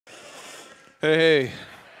Hey,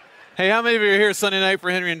 hey, how many of you are here Sunday night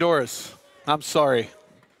for Henry and Doris? I'm sorry.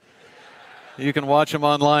 You can watch them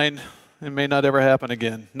online. It may not ever happen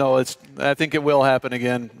again. No, I think it will happen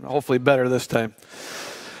again. Hopefully better this time.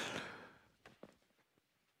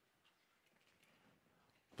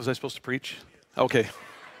 Was I supposed to preach? Okay.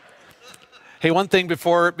 Hey, one thing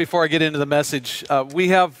before I get into the message, we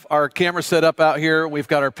have our camera set up out here. We've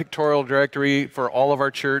got our pictorial directory for all of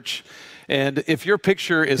our church. And if your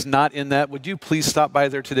picture is not in that, would you please stop by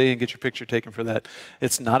there today and get your picture taken for that?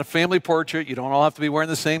 It's not a family portrait. You don't all have to be wearing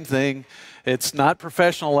the same thing. It's not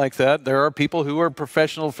professional like that. There are people who are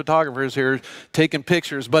professional photographers here taking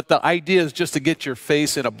pictures, but the idea is just to get your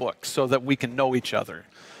face in a book so that we can know each other.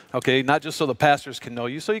 Okay, not just so the pastors can know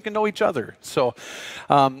you, so you can know each other. So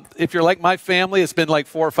if you're like my family, it's been like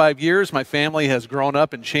 4 or 5 years. My family has grown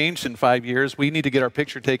up and changed in 5 years. We need to get our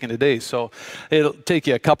picture taken today. So it'll take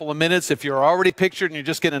you a couple of minutes. If you're already pictured and you're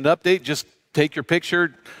just getting an update, just take your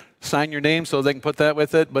picture, sign your name so they can put that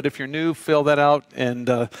with it. But if you're new, fill that out, and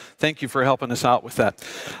thank you for helping us out with that.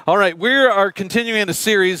 All right, we are continuing a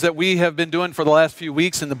series that we have been doing for the last few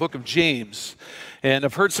weeks in the book of James. And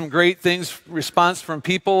I've heard some great things, response from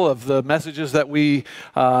people of the messages that we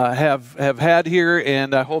have had here,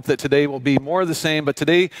 and I hope that today will be more of the same. But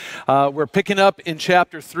today we're picking up in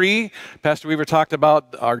chapter 3. Pastor Weaver talked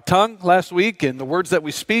about our tongue last week and the words that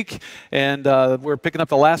we speak, and we're picking up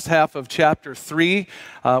the last half of chapter 3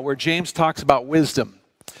 where James talks about wisdom.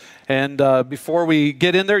 And before we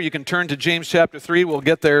get in there, you can turn to James chapter 3. We'll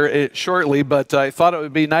get there shortly, but I thought it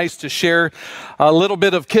would be nice to share a little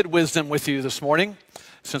bit of kid wisdom with you this morning.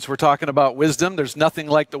 Since we're talking about wisdom, there's nothing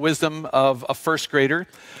like the wisdom of a first grader.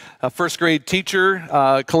 A first grade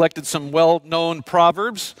teacher collected some well-known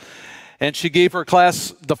proverbs, and she gave her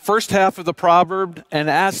class the first half of the proverb and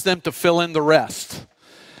asked them to fill in the rest.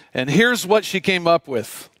 And here's what she came up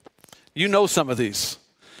with. You know some of these.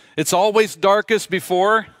 It's always darkest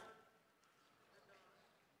before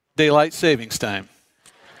daylight savings time.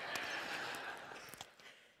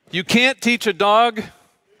 You can't teach a dog.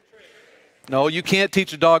 No, you can't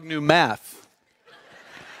teach a dog new math.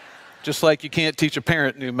 Just like you can't teach a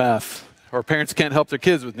parent new math, or parents can't help their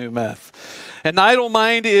kids with new math. An idle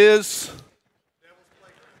mind is.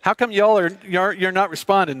 How come you're not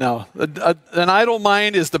responding now? An idle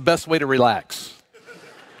mind is the best way to relax.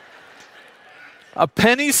 A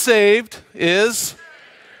penny saved is.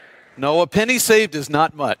 No, a penny saved is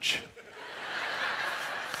not much.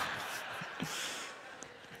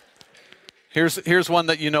 Here's one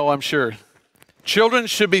that you know, I'm sure. Children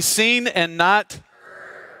should be seen and not.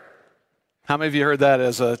 How many of you heard that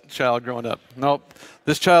as a child growing up? Nope.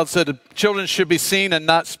 This child said children should be seen and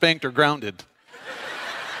not spanked or grounded.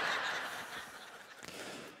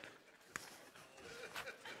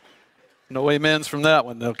 No amens from that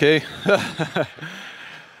one, okay?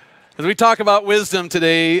 As we talk about wisdom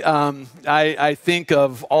today, I think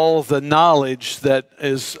of all the knowledge that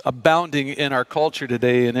is abounding in our culture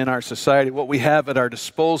today and in our society, what we have at our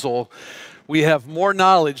disposal. We have more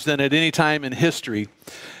knowledge than at any time in history.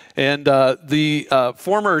 And the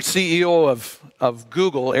former CEO of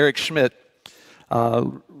Google, Eric Schmidt,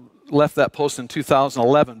 left that post in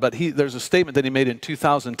 2011, but there's a statement that he made in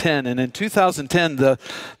 2010. And in 2010,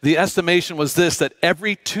 the estimation was this, that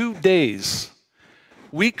every 2 days,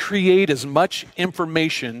 we create as much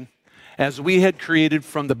information as we had created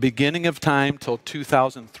from the beginning of time till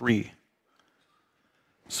 2003.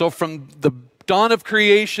 So from the dawn of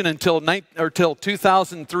creation until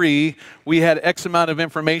 2003, we had X amount of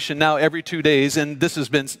information. Now every 2 days, and this has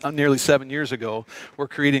been nearly 7 years ago, we're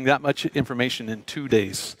creating that much information in 2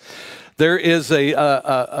 days. There is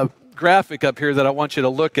a graphic up here that I want you to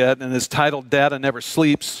look at, and it's titled Data Never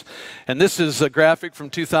Sleeps. And this is a graphic from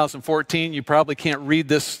 2014. You probably can't read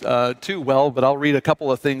this too well, but I'll read a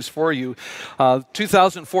couple of things for you.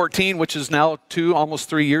 2014, which is now almost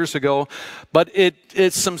 3 years ago, but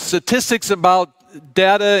it's some statistics about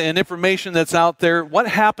data and information that's out there. What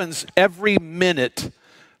happens every minute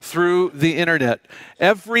through the internet?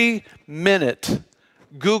 Every minute,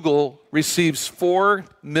 Google receives 4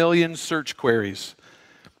 million search queries.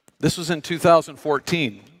 This was in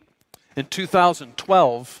 2014. In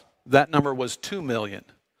 2012, that number was 2 million.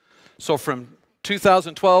 So from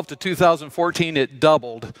 2012 to 2014, it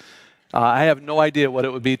doubled. I have no idea what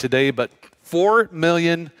it would be today, but 4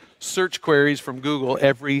 million search queries from Google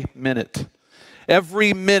every minute.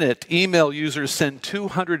 Every minute, email users send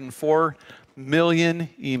 204 million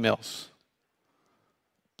emails.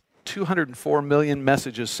 204 million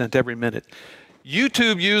messages sent every minute.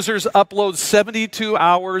 YouTube users upload 72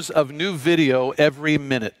 hours of new video every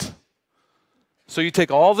minute. So you take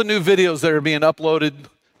all the new videos that are being uploaded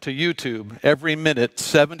to YouTube every minute,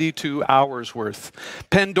 72 hours worth.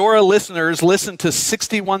 Pandora listeners listen to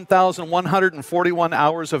 61,141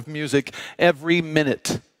 hours of music every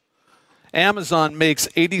minute. Amazon makes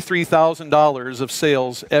 $83,000 of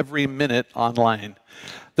sales every minute online.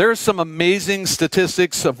 There's some amazing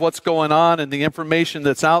statistics of what's going on and the information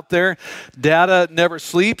that's out there. Data never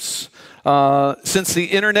sleeps. Since the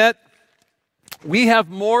internet, we have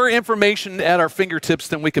more information at our fingertips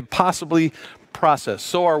than we could possibly process.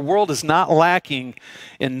 So our world is not lacking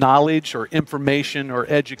in knowledge or information or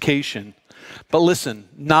education. But listen,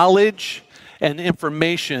 knowledge and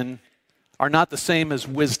information are not the same as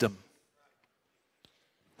wisdom.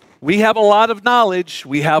 We have a lot of knowledge,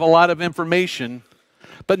 we have a lot of information,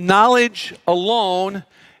 but knowledge alone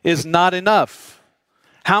is not enough.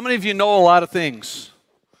 How many of you know a lot of things?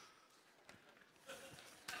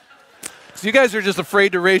 So you guys are just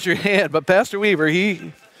afraid to raise your hand, but Pastor Weaver,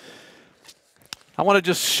 I want to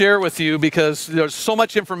just share with you because there's so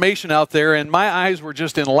much information out there, and my eyes were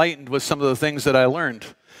just enlightened with some of the things that I learned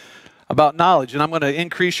about knowledge, and I'm going to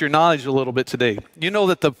increase your knowledge a little bit today. You know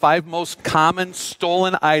that the 5 most common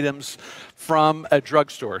stolen items from a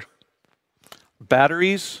drugstore: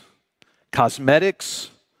 batteries, cosmetics,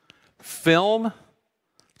 film,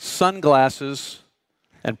 sunglasses,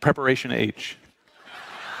 and Preparation H.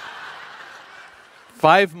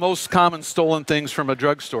 5 most common stolen things from a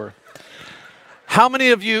drugstore. How many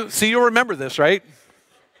of you, see, you'll remember this, right?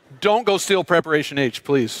 Don't go steal Preparation H,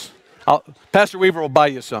 please. Pastor Weaver will buy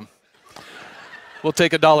you some. We'll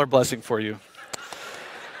take a $1 blessing for you.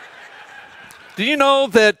 Do you know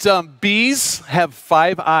that bees have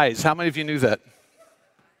 5 eyes? How many of you knew that?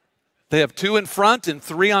 They have 2 in front and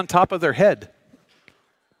 3 on top of their head.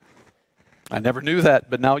 I never knew that,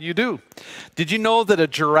 but now you do. Did you know that a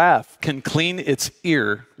giraffe can clean its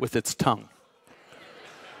ear with its tongue?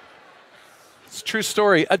 It's a true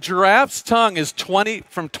story. A giraffe's tongue is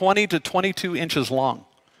from 20 to 22 inches long.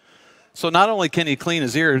 So not only can he clean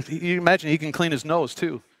his ear, you imagine he can clean his nose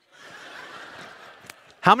too.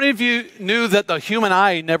 How many of you knew that the human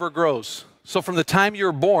eye never grows? So from the time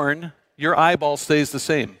you're born, your eyeball stays the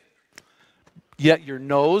same. Yet your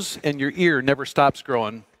nose and your ear never stops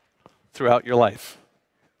growing throughout your life.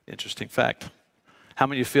 Interesting fact. How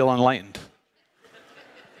many of you feel enlightened?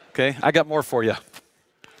 Okay, I got more for you.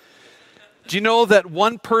 Do you know that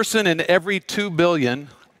 1 person in every 2 billion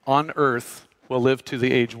on Earth will live to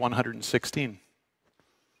the age 116?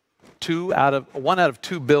 1 out of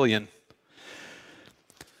 2 billion.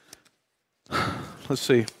 Let's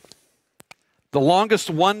see. The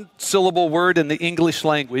longest 1-syllable word in the English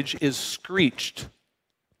language is screeched.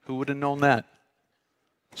 Who would have known that?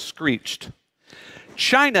 Screeched.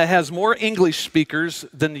 China has more English speakers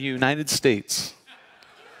than the United States.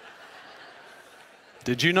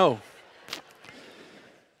 Did you know?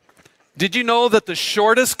 Did you know that the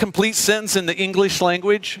shortest complete sentence in the English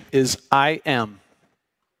language is I am?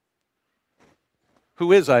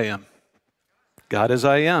 Who is I am? God is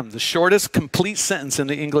I am. The shortest complete sentence in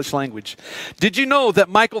the English language. Did you know that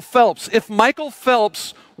Michael Phelps, if Michael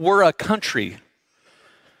Phelps were a country,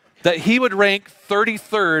 that he would rank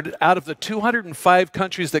 33rd out of the 205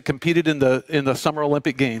 countries that competed in the Summer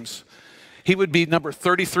Olympic Games? He would be number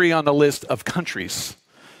 33 on the list of countries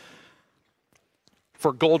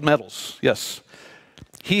for gold medals. Yes.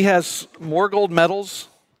 He has more gold medals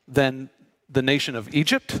than the nation of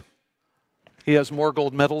Egypt. He has more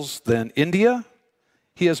gold medals than India.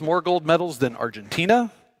 He has more gold medals than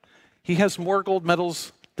Argentina. He has more gold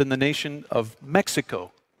medals than the nation of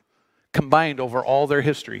Mexico combined over all their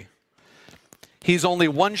history. He's only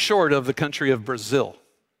 1 short of the country of Brazil.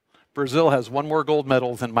 Brazil has 1 more gold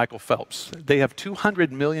medal than Michael Phelps. They have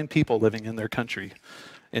 200 million people living in their country.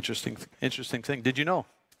 Interesting thing. Did you know?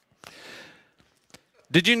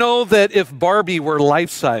 Did you know that if Barbie were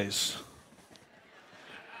life-size,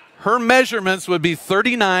 her measurements would be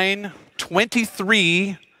 39,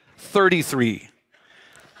 23, 33.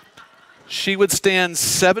 She would stand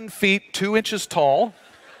 7 feet, 2 inches tall,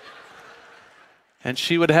 and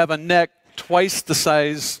she would have a neck twice the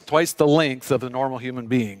size, twice the length of a normal human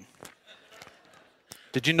being.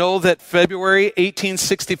 Did you know that February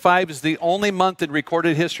 1865 is the only month in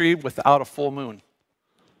recorded history without a full moon?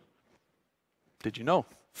 Did you know?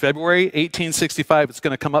 February 1865, it's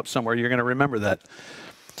going to come up somewhere. You're going to remember that.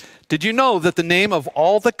 Did you know that the name of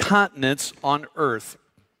all the continents on Earth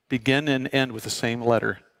begin and end with the same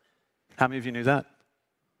letter? How many of you knew that?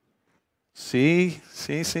 See?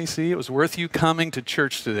 It was worth you coming to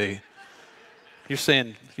church today. You're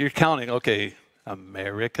saying, you're counting, okay,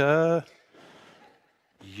 America,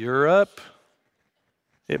 Europe.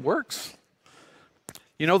 It works.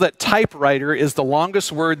 You know that typewriter is the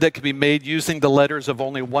longest word that can be made using the letters of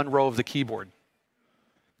only one row of the keyboard.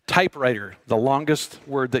 Typewriter, the longest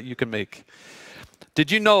word that you can make.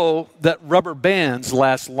 Did you know that rubber bands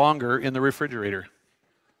last longer in the refrigerator?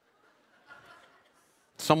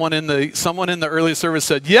 Someone in the early service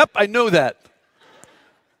said, "Yep, I know that."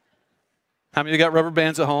 How many of you got rubber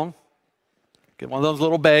bands at home? Get one of those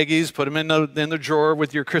little baggies, put them in the drawer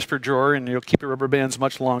with your crisper drawer, and you'll keep your rubber bands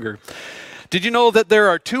much longer. Did you know that there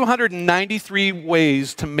are 293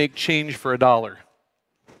 ways to make change for $1?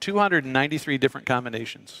 293 different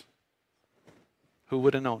combinations. Who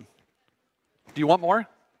would have known? Do you want more?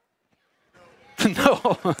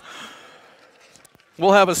 No.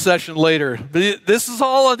 We'll have a session later. This is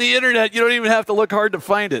all on the internet. You don't even have to look hard to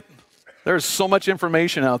find it. There's so much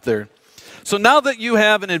information out there. So now that you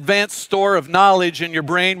have an advanced store of knowledge in your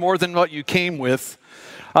brain, more than what you came with,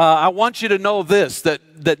 I want you to know this,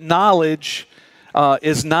 that knowledge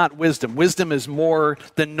is not wisdom. Wisdom is more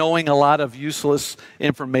than knowing a lot of useless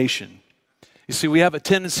information. You see, we have a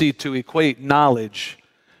tendency to equate knowledge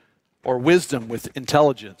or wisdom with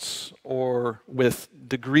intelligence or with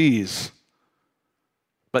degrees.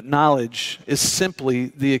 But knowledge is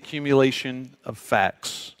simply the accumulation of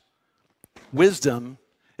facts. Wisdom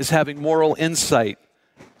is having moral insight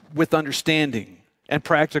with understanding and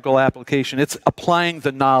practical application. It's applying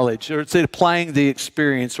the knowledge, or it's applying the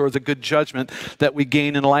experience or the good judgment that we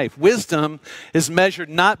gain in life. Wisdom is measured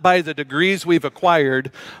not by the degrees we've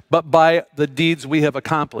acquired, but by the deeds we have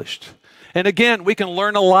accomplished. And again, we can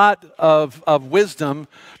learn a lot of wisdom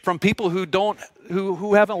from people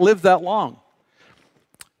who haven't lived that long.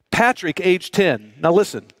 Patrick, age 10. Now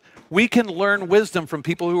listen, we can learn wisdom from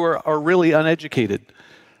people who are really uneducated.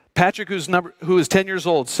 Patrick, who is 10 years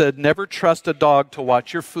old, said, "Never trust a dog to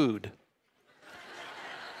watch your food."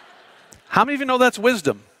 How many of you know that's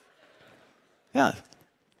wisdom? Yeah.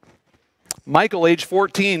 Michael, age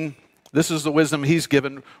 14, this is the wisdom he's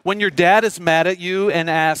given. When your dad is mad at you and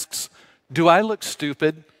asks, "Do I look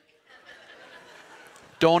stupid?"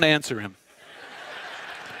 don't answer him.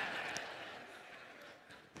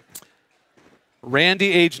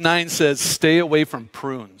 Randy, age 9, says, "Stay away from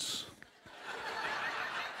prunes."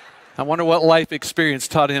 I wonder what life experience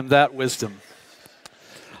taught him that wisdom.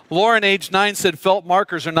 Lauren, age 9, said, "Felt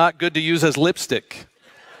markers are not good to use as lipstick.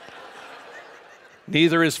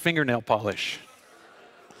 Neither is fingernail polish."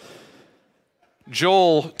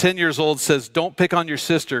 Joel, 10 years old, says, "Don't pick on your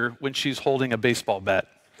sister when she's holding a baseball bat."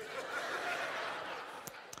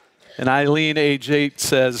 And Eileen, age 8,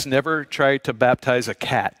 says, "Never try to baptize a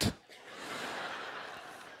cat."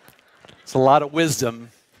 It's a lot of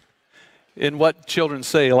wisdom in what children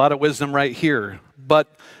say, a lot of wisdom right here. But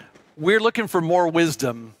we're looking for more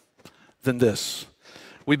wisdom than this.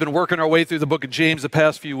 We've been working our way through the book of James the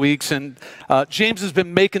past few weeks, and James has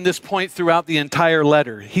been making this point throughout the entire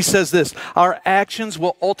letter. He says this: our actions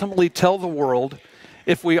will ultimately tell the world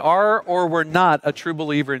if we are or we're not a true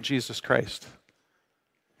believer in Jesus Christ.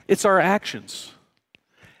 It's our actions.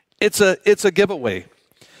 It's a giveaway.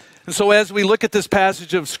 And so as we look at this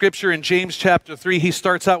passage of Scripture in James chapter 3, he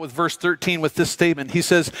starts out with verse 13 with this statement. He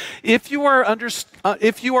says, if you are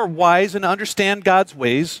wise and understand God's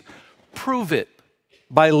ways, prove it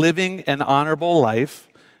by living an honorable life,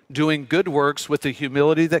 doing good works with the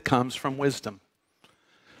humility that comes from wisdom.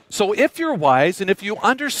 So if you're wise and if you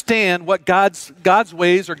understand what God's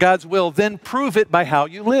ways or God's will, then prove it by how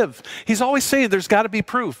you live. He's always saying there's got to be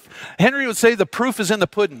proof. Henry would say the proof is in the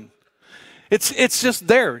pudding. It's just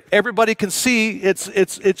there. Everybody can see.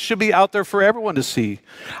 It should be out there for everyone to see.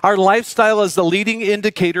 Our lifestyle is the leading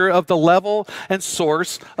indicator of the level and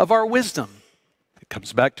source of our wisdom. It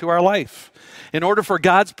comes back to our life. In order for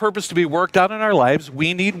God's purpose to be worked out in our lives,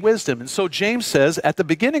 we need wisdom. And so James says at the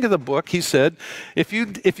beginning of the book, he said, if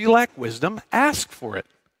you lack wisdom, ask for it.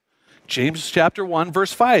 James chapter 1,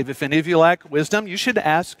 verse 5, if any of you lack wisdom, you should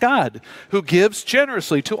ask God, who gives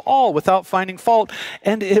generously to all without finding fault,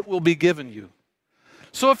 and it will be given you.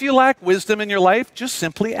 So if you lack wisdom in your life, just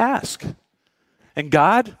simply ask. And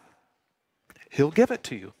God, he'll give it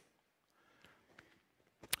to you.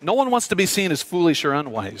 No one wants to be seen as foolish or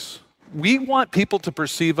unwise. We want people to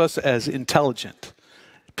perceive us as intelligent,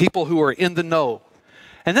 people who are in the know.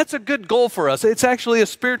 And that's a good goal for us. It's actually a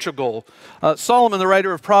spiritual goal. Solomon, the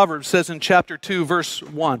writer of Proverbs, says in chapter 2, verse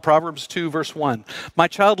 1, Proverbs 2, verse 1, "My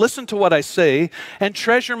child, listen to what I say and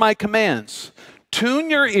treasure my commands.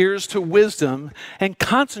 Tune your ears to wisdom and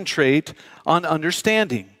concentrate on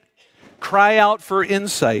understanding. Cry out for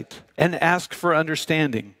insight and ask for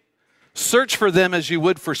understanding. Search for them as you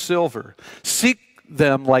would for silver. Seek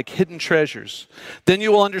them like hidden treasures. Then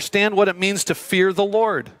you will understand what it means to fear the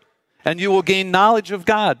Lord and you will gain knowledge of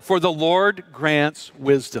God, for the Lord grants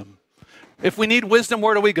wisdom. If we need wisdom,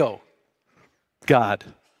 where do we go? God.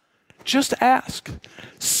 Just ask.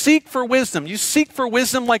 Seek for wisdom. You seek for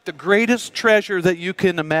wisdom like the greatest treasure that you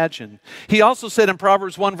can imagine. He also said in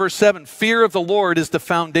Proverbs 1 verse 7, fear of the Lord is the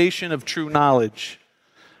foundation of true knowledge,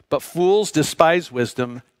 but fools despise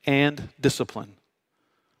wisdom and discipline.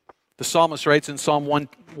 The psalmist writes in Psalm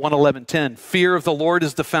 111:10, fear of the Lord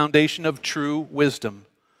is the foundation of true wisdom.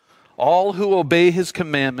 All who obey his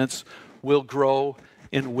commandments will grow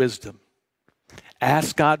in wisdom.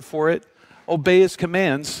 Ask God for it, obey his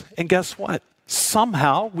commands, and guess what?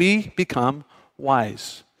 Somehow we become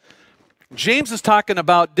wise. James is talking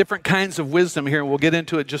about different kinds of wisdom here, and we'll get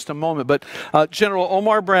into it in just a moment. But General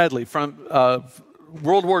Omar Bradley from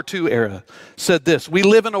World War II era said this: we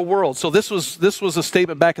live in a world, so this was a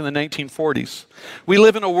statement back in the 1940s. We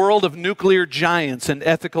live in a world of nuclear giants and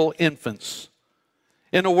ethical infants.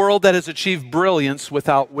 In a world that has achieved brilliance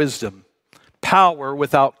without wisdom, power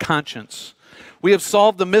without conscience. We have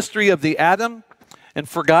solved the mystery of the atom and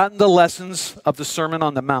forgotten the lessons of the Sermon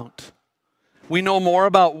on the Mount. We know more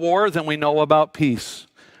about war than we know about peace.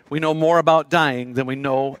 We know more about dying than we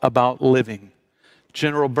know about living.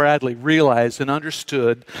 General Bradley realized and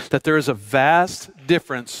understood that there is a vast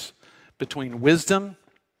difference between wisdom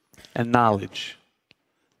and knowledge.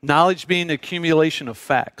 Knowledge being the accumulation of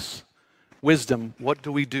facts. Wisdom, what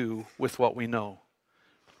do we do with what we know?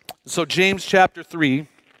 So James chapter 3,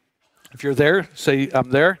 if you're there, say, I'm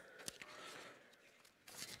there.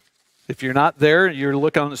 If you're not there, you're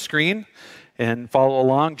looking on the screen and follow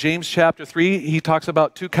along. James chapter 3, he talks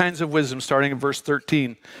about two kinds of wisdom starting in verse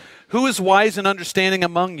 13. Who is wise and understanding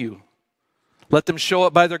among you? Let them show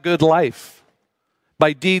it by their good life,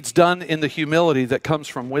 by deeds done in the humility that comes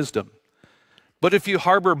from wisdom. But if you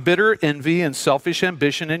harbor bitter envy and selfish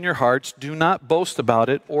ambition in your hearts, do not boast about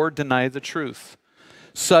it or deny the truth.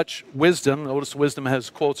 Such wisdom, notice wisdom has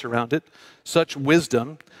quotes around it, such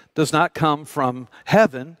wisdom does not come from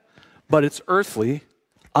heaven, but it's earthly,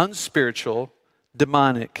 unspiritual,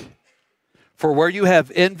 demonic. For where you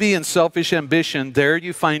have envy and selfish ambition, there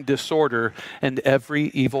you find disorder and every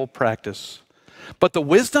evil practice. But the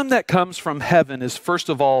wisdom that comes from heaven is first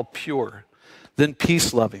of all pure, then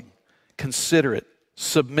peace-loving, considerate,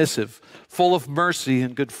 submissive, full of mercy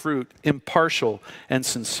and good fruit, impartial and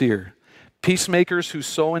sincere. Peacemakers who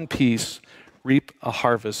sow in peace reap a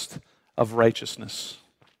harvest of righteousness.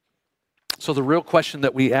 So the real question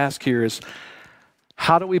that we ask here is,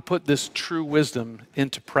 how do we put this true wisdom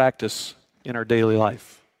into practice in our daily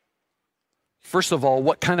life? First of all,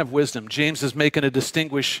 what kind of wisdom? James is making a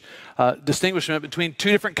distinguishment between two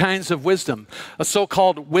different kinds of wisdom. A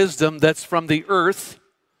so-called wisdom that's from the earth,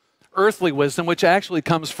 earthly wisdom, which actually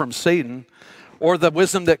comes from Satan, or the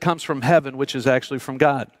wisdom that comes from heaven, which is actually from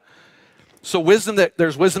God. So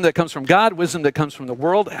there's wisdom that comes from God, wisdom that comes from the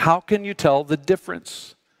world. How can you tell the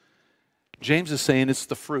difference? James is saying it's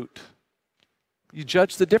the fruit. You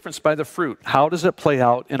judge the difference by the fruit. How does it play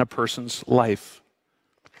out in a person's life?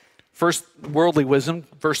 First, worldly wisdom,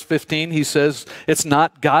 verse 15, he says, it's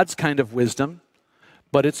not God's kind of wisdom,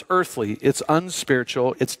 but it's earthly, it's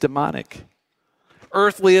unspiritual, it's demonic.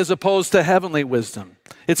 Earthly as opposed to heavenly wisdom.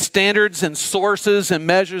 Its standards and sources and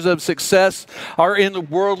measures of success are in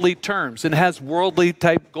worldly terms and has worldly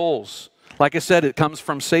type goals. Like I said, it comes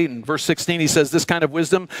from Satan. Verse 16, he says, this kind of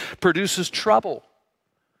wisdom produces trouble.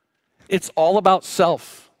 It's all about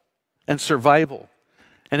self and survival,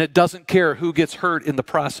 and it doesn't care who gets hurt in the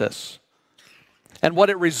process. And what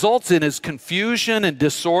it results in is confusion and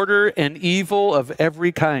disorder and evil of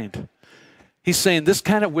every kind. He's saying this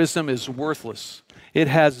kind of wisdom is worthless. It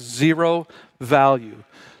has zero value.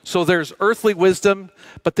 So there's earthly wisdom,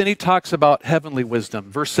 but then he talks about heavenly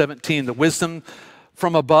wisdom. Verse 17, the wisdom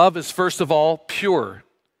from above is first of all pure.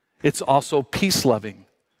 It's also peace-loving,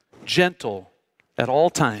 gentle at all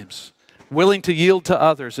times, willing to yield to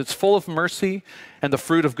others. It's full of mercy and the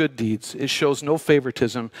fruit of good deeds. It shows no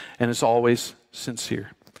favoritism and is always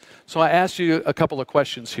sincere. So I ask you a couple of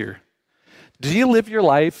questions here. Do you live your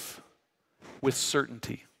life with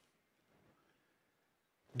certainty?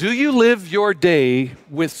 Do you live your day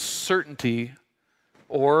with certainty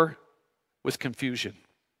or with confusion?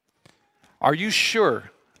 Are you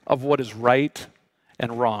sure of what is right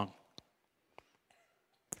and wrong?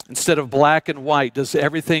 Instead of black and white, does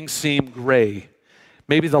everything seem gray?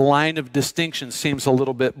 Maybe the line of distinction seems a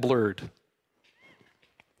little bit blurred.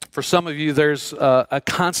 For some of you, there's a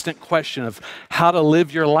constant question of how to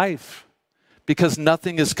live your life, because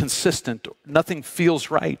nothing is consistent, nothing feels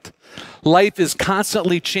right. Life is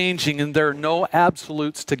constantly changing and there are no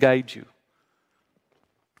absolutes to guide you.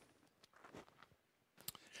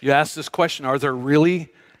 You ask this question, are there really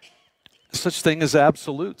such thing as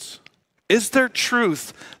absolutes? Is there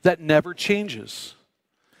truth that never changes?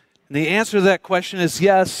 And the answer to that question is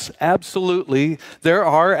yes, absolutely. There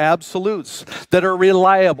are absolutes that are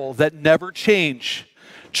reliable, that never change.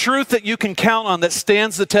 Truth that you can count on, that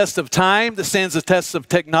stands the test of time, that stands the test of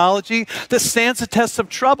technology, that stands the test of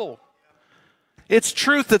trouble. It's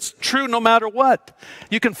truth that's true no matter what.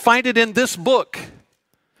 You can find it in this book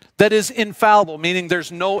that is infallible, meaning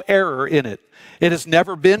there's no error in it. It has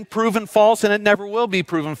never been proven false, and it never will be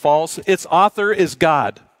proven false. Its author is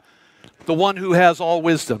God, the one who has all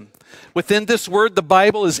wisdom. Within this word, the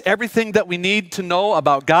Bible is everything that we need to know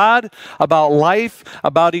about God, about life,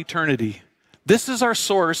 about eternity. This is our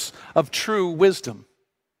source of true wisdom.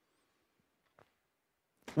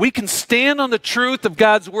 We can stand on the truth of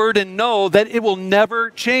God's word and know that it will never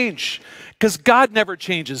change, because God never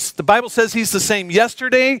changes. The Bible says he's the same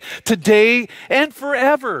yesterday, today, and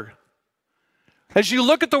forever. As you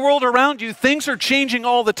look at the world around you, things are changing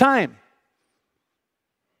all the time.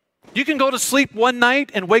 You can go to sleep one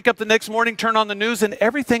night and wake up the next morning, turn on the news, and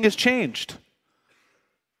everything has changed.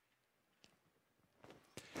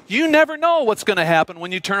 You never know what's going to happen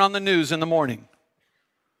when you turn on the news in the morning.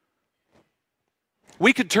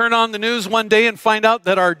 We could turn on the news one day and find out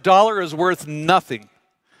that our dollar is worth nothing.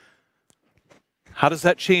 How does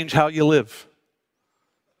that change how you live?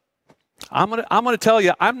 I'm going to tell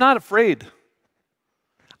you, I'm not afraid.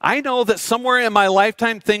 I know that somewhere in my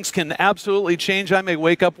lifetime things can absolutely change. I may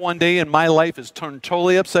wake up one day and my life is turned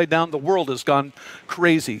totally upside down. The world has gone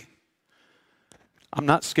crazy. I'm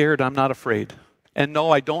not scared. I'm not afraid. And no,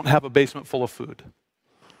 I don't have a basement full of food.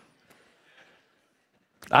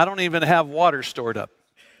 I don't even have water stored up.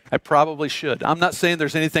 I probably should. I'm not saying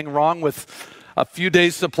there's anything wrong with a few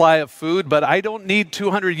days' supply of food, but I don't need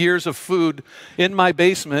 200 years of food in my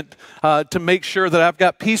basement to make sure that I've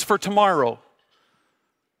got peace for tomorrow.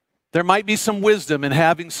 There might be some wisdom in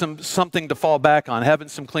having something to fall back on, having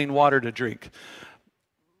some clean water to drink.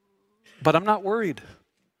 But I'm not worried.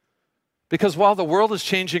 Because while the world is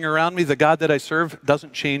changing around me, the God that I serve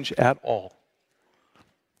doesn't change at all.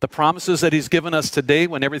 The promises that he's given us today,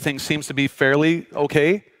 when everything seems to be fairly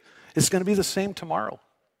okay, is going to be the same tomorrow.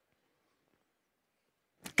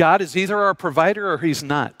 God is either our provider or he's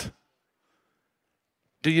not.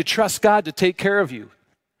 Do you trust God to take care of you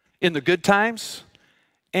in the good times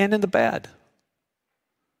and in the bad?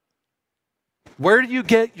 Where do you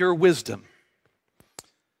get your wisdom?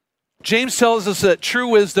 James tells us that true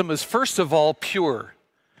wisdom is first of all pure.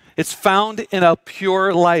 It's found in a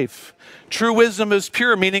pure life. True wisdom is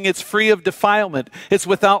pure, meaning it's free of defilement. It's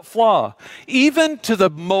without flaw. Even to the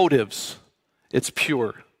motives, it's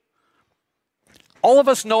pure. All of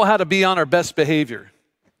us know how to be on our best behavior.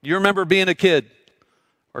 You remember being a kid,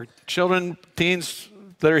 or children, teens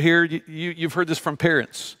that are here, you've heard this from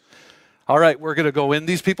parents. All right, we're going to go in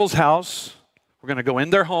these people's house. We're going to go in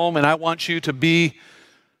their home, and I want you to be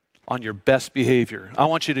on your best behavior. I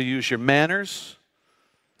want you to use your manners,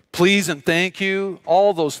 please and thank you,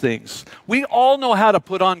 all those things. We all know how to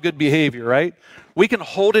put on good behavior, right? We can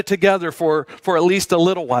hold it together for at least a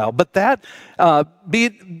little while. But that,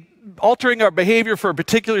 altering our behavior for a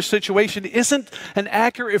particular situation isn't an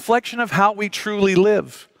accurate reflection of how we truly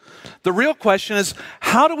live. The real question is,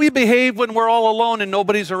 how do we behave when we're all alone and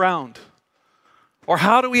nobody's around? Or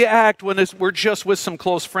how do we act when we're just with some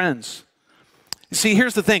close friends? You see,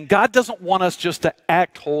 here's the thing. God doesn't want us just to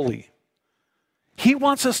act holy. He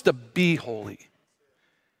wants us to be holy.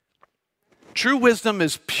 True wisdom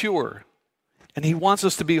is pure, and he wants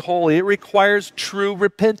us to be holy. It requires true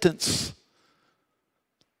repentance.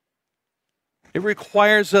 It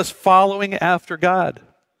requires us following after God.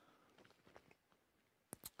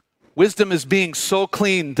 Wisdom is being so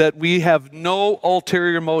clean that we have no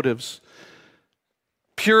ulterior motives.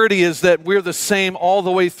 Purity is that we're the same all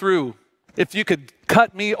the way through. If you could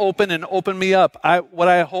cut me open and open me up, what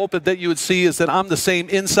I hope that you would see is that I'm the same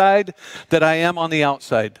inside that I am on the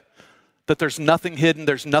outside. That there's nothing hidden,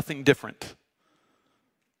 there's nothing different.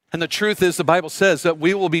 And the truth is, the Bible says that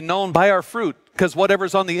we will be known by our fruit, because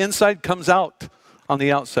whatever's on the inside comes out on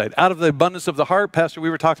the outside. Out of the abundance of the heart, Pastor, we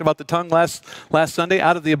were talking about the tongue last Sunday,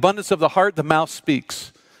 out of the abundance of the heart, the mouth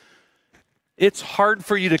speaks. It's hard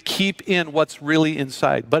for you to keep in what's really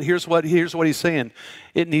inside. But here's what he's saying.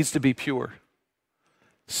 It needs to be pure.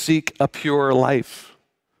 Seek a pure life.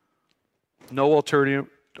 No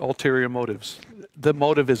ulterior motives. The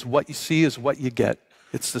motive is what you see is what you get.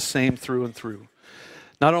 It's the same through and through.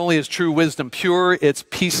 Not only is true wisdom pure, it's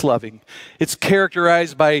peace-loving. It's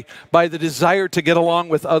characterized by the desire to get along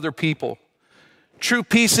with other people. True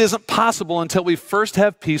peace isn't possible until we first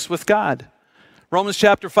have peace with God. Romans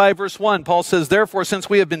chapter 5, verse 1, Paul says, therefore, since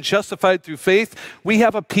we have been justified through faith, we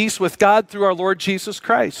have a peace with God through our Lord Jesus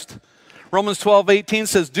Christ. Romans 12:18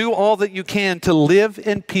 says, do all that you can to live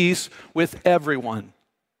in peace with everyone.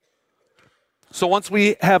 So once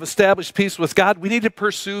we have established peace with God, we need to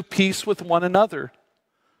pursue peace with one another.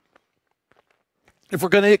 If we're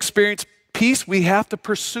going to experience peace, we have to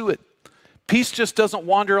pursue it. Peace just doesn't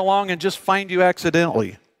wander along and just find you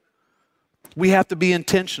accidentally. We have to be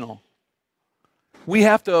intentional. We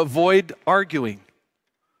have to avoid arguing.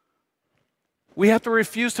 We have to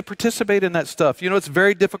refuse to participate in that stuff. You know, it's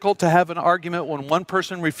very difficult to have an argument when one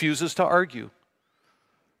person refuses to argue.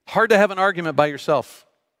 Hard to have an argument by yourself.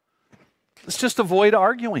 Let's just avoid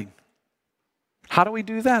arguing. How do we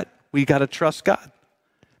do that? We got to trust God.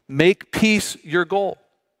 Make peace your goal.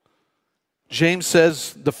 James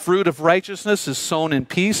says the fruit of righteousness is sown in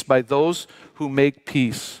peace by those who make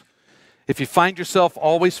peace. If you find yourself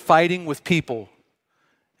always fighting with people,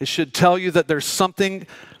 it should tell you that there's something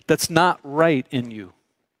that's not right in you.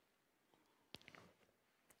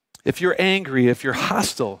 If you're angry, if you're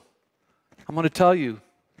hostile, I'm going to tell you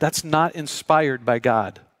that's not inspired by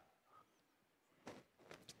God.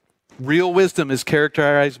 Real wisdom is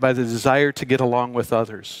characterized by the desire to get along with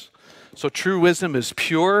others. So true wisdom is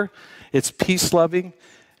pure, it's peace-loving,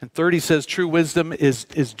 and third, he says true wisdom is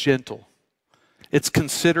gentle. It's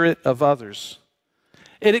considerate of others.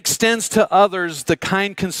 It extends to others the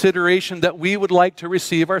kind consideration that we would like to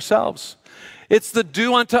receive ourselves. It's the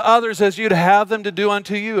do unto others as you'd have them to do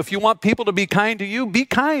unto you. If you want people to be kind to you, be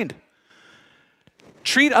kind.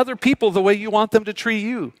 Treat other people the way you want them to treat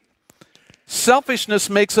you. Selfishness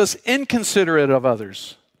makes us inconsiderate of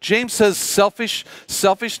others. James says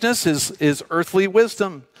selfishness is earthly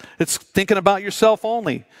wisdom. It's thinking about yourself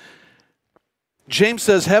only. James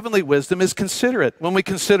says heavenly wisdom is considerate. When we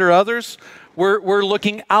consider others, we're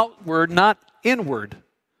looking outward, not inward.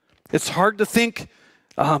 It's hard to think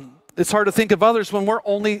of others when we're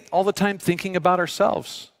only all the time thinking about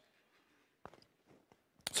ourselves.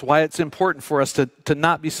 That's why it's important for us to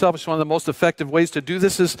not be selfish. One of the most effective ways to do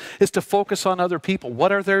this is to focus on other people.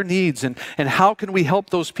 What are their needs and how can we help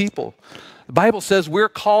those people? The Bible says we're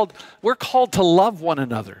called to love one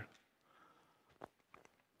another.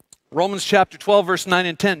 Romans chapter 12, verse 9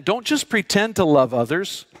 and 10. Don't just pretend to love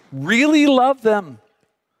others. Really love them.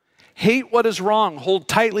 Hate what is wrong. Hold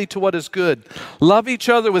tightly to what is good. Love each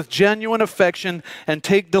other with genuine affection and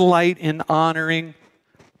take delight in honoring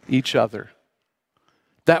each other.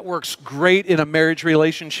 That works great in a marriage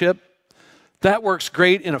relationship. That works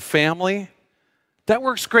great in a family. That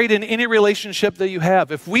works great in any relationship that you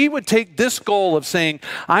have. If we would take this goal of saying,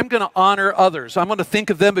 I'm going to honor others. I'm going to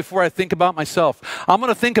think of them before I think about myself. I'm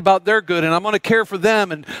going to think about their good and I'm going to care for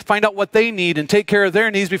them and find out what they need and take care of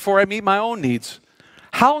their needs before I meet my own needs.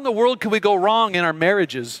 How in the world could we go wrong in our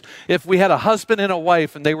marriages if we had a husband and a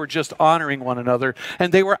wife and they were just honoring one another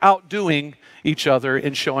and they were outdoing each other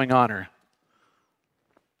in showing honor?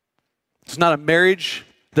 It's not a marriage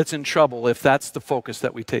that's in trouble if that's the focus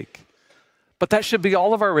that we take. But that should be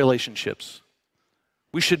all of our relationships.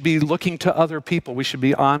 We should be looking to other people. We should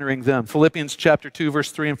be honoring them. Philippians chapter 2,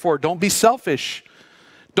 verse 3 and 4. Don't be selfish.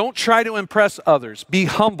 Don't try to impress others. Be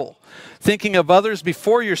humble, thinking of others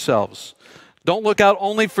before yourselves. Don't look out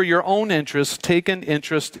only for your own interests. Take an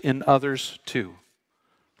interest in others too.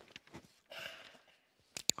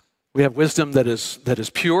 We have wisdom that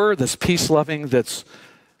is pure, that's peace-loving, that's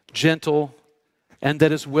gentle, and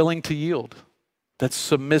that is willing to yield, that's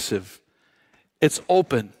submissive. It's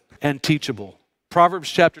open and teachable. Proverbs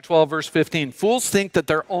chapter 12, verse 15. Fools think that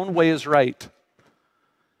their own way is right,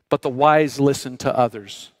 but the wise listen to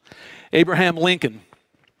others. Abraham Lincoln,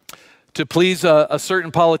 to please a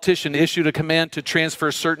certain politician, issued a command to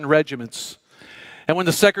transfer certain regiments. And when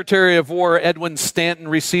the Secretary of War, Edwin Stanton,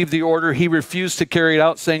 received the order, he refused to carry it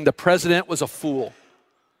out, saying the president was a fool.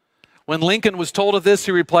 When Lincoln was told of this,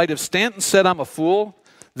 he replied, if Stanton said I'm a fool,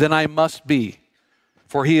 then I must be,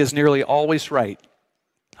 for he is nearly always right.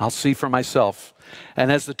 I'll see for myself.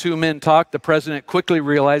 And as the two men talked, the president quickly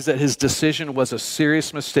realized that his decision was a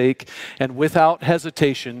serious mistake, and without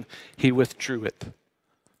hesitation, he withdrew it.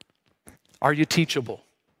 Are you teachable?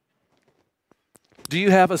 Do you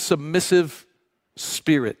have a submissive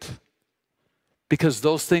spirit? Because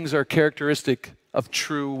those things are characteristic of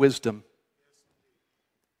true wisdom.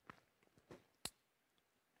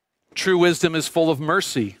 True wisdom is full of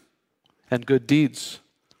mercy and good deeds.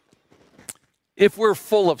 If we're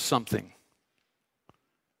full of something,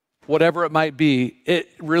 whatever it might be, it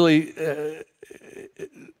really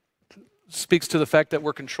speaks to the fact that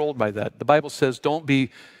we're controlled by that. The Bible says don't be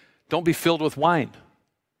filled with wine.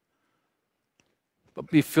 but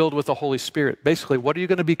be filled with the Holy Spirit. Basically, what are you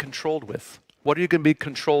going to be controlled with? What are you going to be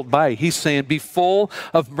controlled by? He's saying, be full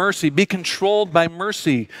of mercy. Be controlled by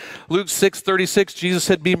mercy. Luke 6:36, Jesus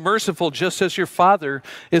said, be merciful just as your Father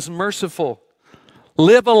is merciful.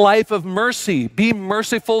 Live a life of mercy. Be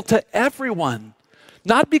merciful to everyone.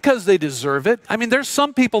 Not because they deserve it. I mean, there's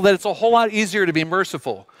some people that it's a whole lot easier to be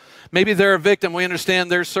merciful. Maybe they're a victim. We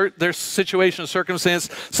understand their situation, circumstance,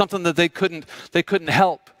 something that they couldn't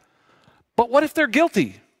help. But what if they're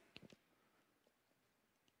guilty?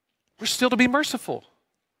 We're still to be merciful.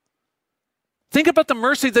 Think about the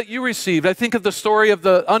mercy that you received. I think of the story of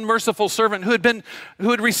the unmerciful servant who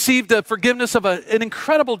had received the forgiveness of an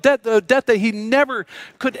incredible debt, the debt that he never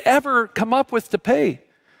could ever come up with to pay.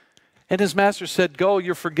 And his master said, go,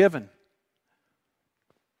 you're forgiven.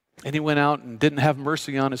 And he went out and didn't have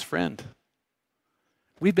mercy on his friend.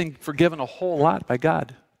 We've been forgiven a whole lot by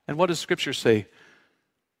God. And what does Scripture say?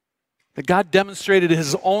 That God demonstrated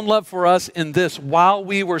his own love for us in this: while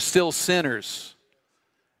we were still sinners,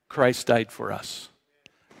 Christ died for us.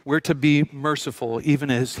 We're to be merciful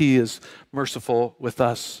even as he is merciful with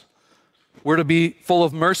us. We're to be full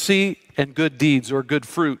of mercy and good deeds, or good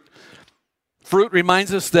fruit. Fruit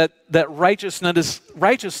reminds us that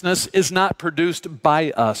righteousness is not produced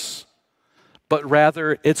by us, but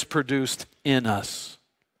rather it's produced in us.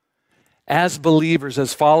 As believers,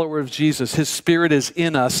 as followers of Jesus, his Spirit is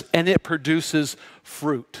in us and it produces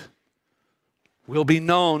fruit. We'll be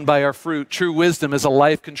known by our fruit. True wisdom is a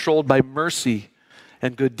life controlled by mercy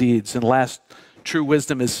and good deeds. And last, true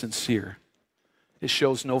wisdom is sincere. It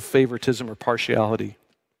shows no favoritism or partiality.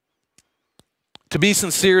 To be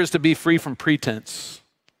sincere is to be free from pretense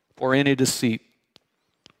or any deceit.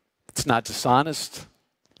 It's not dishonest.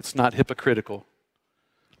 It's not hypocritical.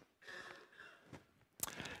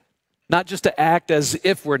 Not just to act as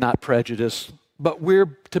if we're not prejudiced, but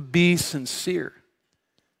we're to be sincere.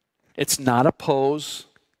 It's not a pose.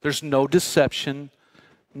 There's no deception,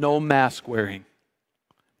 no mask wearing.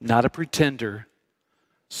 Not a pretender.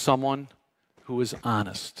 Someone who is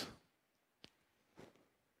honest.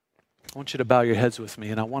 I want you to bow your heads with me,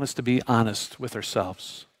 and I want us to be honest with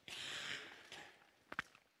ourselves.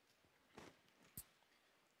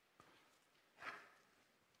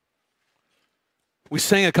 We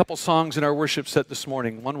sang a couple songs in our worship set this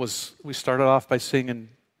morning. One was, we started off by singing,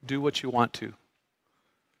 "Do What You Want To."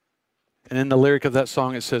 And in the lyric of that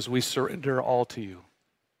song it says, we surrender all to you.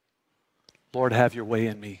 Lord, have your way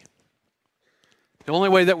in me. The only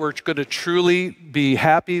way that we're going to truly be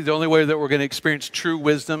happy, the only way that we're going to experience true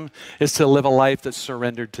wisdom is to live a life that's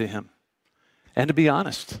surrendered to him and to be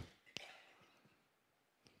honest.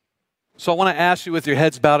 So I want to ask you, with your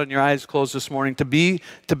heads bowed and your eyes closed this morning, to be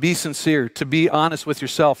sincere, to be honest with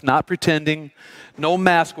yourself, not pretending, no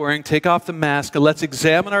mask wearing. Take off the mask and let's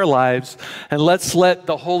examine our lives and let's let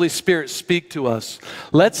the Holy Spirit speak to us.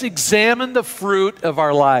 Let's examine the fruit of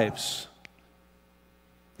our lives.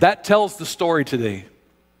 That tells the story today.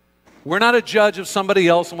 We're not a judge of somebody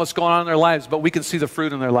else and what's going on in their lives, but we can see the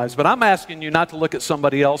fruit in their lives. But I'm asking you not to look at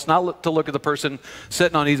somebody else, not to look at the person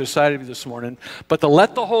sitting on either side of you this morning, but to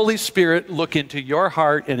let the Holy Spirit look into your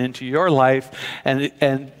heart and into your life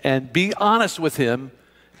and be honest with him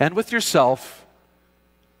and with yourself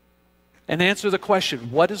and answer the question,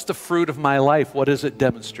 what is the fruit of my life? What does it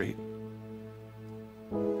demonstrate?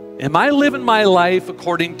 Am I living my life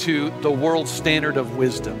according to the world's standard of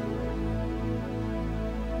wisdom?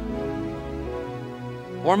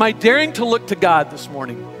 Or am I daring to look to God this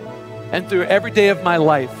morning? And through every day of my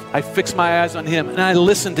life, I fix my eyes on him and I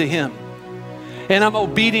listen to him. And I'm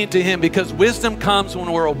obedient to him, because wisdom comes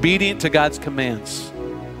when we're obedient to God's commands.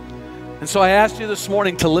 And so I asked you this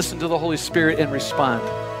morning to listen to the Holy Spirit and respond.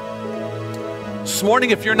 This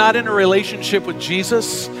morning, if you're not in a relationship with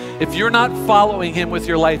Jesus, if you're not following him with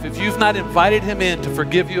your life, if you've not invited him in to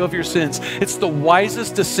forgive you of your sins, it's the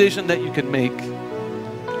wisest decision that you can make.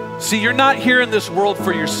 See, you're not here in this world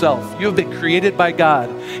for yourself. You have been created by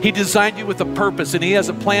God. He designed you with a purpose, and he has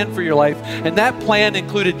a plan for your life. And that plan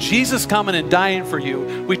included Jesus coming and dying for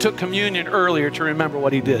you. We took communion earlier to remember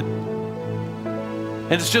what he did.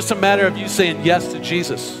 And it's just a matter of you saying yes to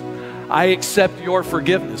Jesus. I accept your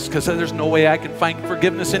forgiveness, because there's no way I can find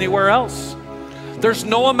forgiveness anywhere else. There's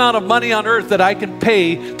no amount of money on earth that I can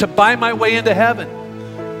pay to buy my way into heaven.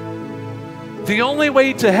 The only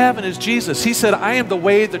way to heaven is Jesus. He said, I am the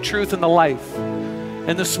way, the truth, and the life.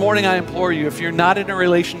 And this morning I implore you, if you're not in a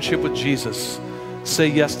relationship with Jesus, say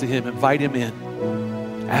yes to him, invite him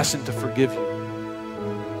in, ask him to forgive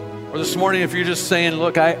you. Or this morning, if you're just saying,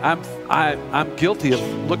 look, I'm guilty of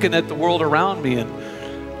looking at the world around me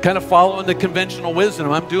and kind of following the conventional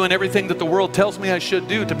wisdom. I'm doing everything that the world tells me I should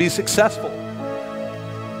do to be successful.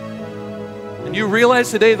 And you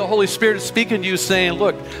realize today the Holy Spirit is speaking to you saying,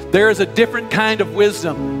 look, there is a different kind of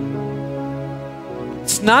wisdom.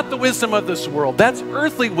 It's not the wisdom of this world. That's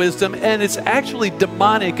earthly wisdom, and it's actually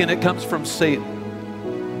demonic, and it comes from Satan.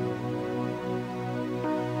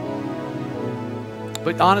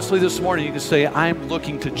 But honestly, this morning you can say, I'm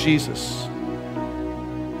looking to Jesus.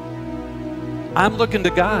 I'm looking to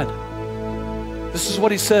God. This is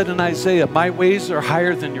what he said in Isaiah. My ways are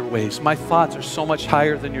higher than your ways. My thoughts are so much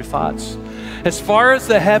higher than your thoughts. As far as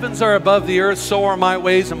the heavens are above the earth, so are my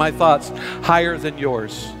ways and my thoughts higher than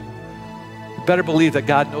yours. You better believe that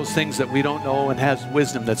God knows things that we don't know and has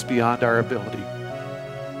wisdom that's beyond our ability.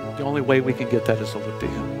 The only way we can get that is to look to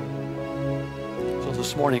him. So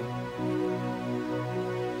this morning,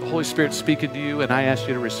 the Holy Spirit's speaking to you, and I ask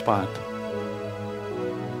you to respond.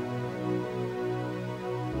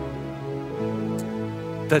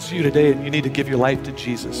 That's you today, and you need to give your life to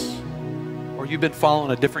Jesus, or you've been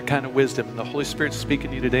following a different kind of wisdom and the Holy Spirit's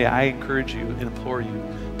speaking to you today, I encourage you and implore you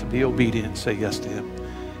to be obedient and say yes to him.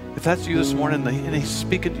 If that's you this morning and he's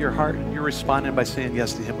speaking to your heart and you're responding by saying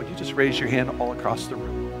yes to him, would you just raise your hand all across the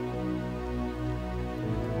room?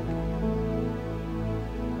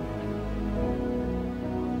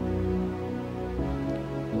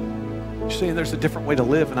 You're saying there's a different way to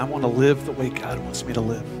live, and I want to live the way God wants me to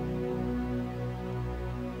live.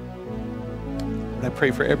 And I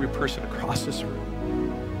pray for every person across this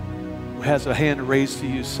room who has a hand raised to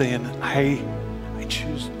you saying, I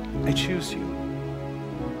choose you.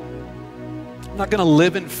 I'm not going to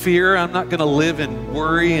live in fear. I'm not going to live in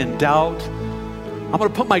worry and doubt. I'm going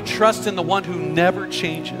to put my trust in the one who never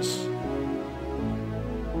changes. The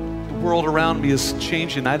world around me is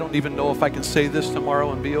changing. I don't even know if I can say this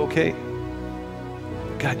tomorrow and be okay.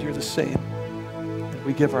 But God, you're the same. And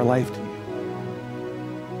we give our life to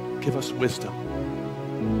you. Give us wisdom.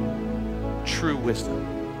 True wisdom.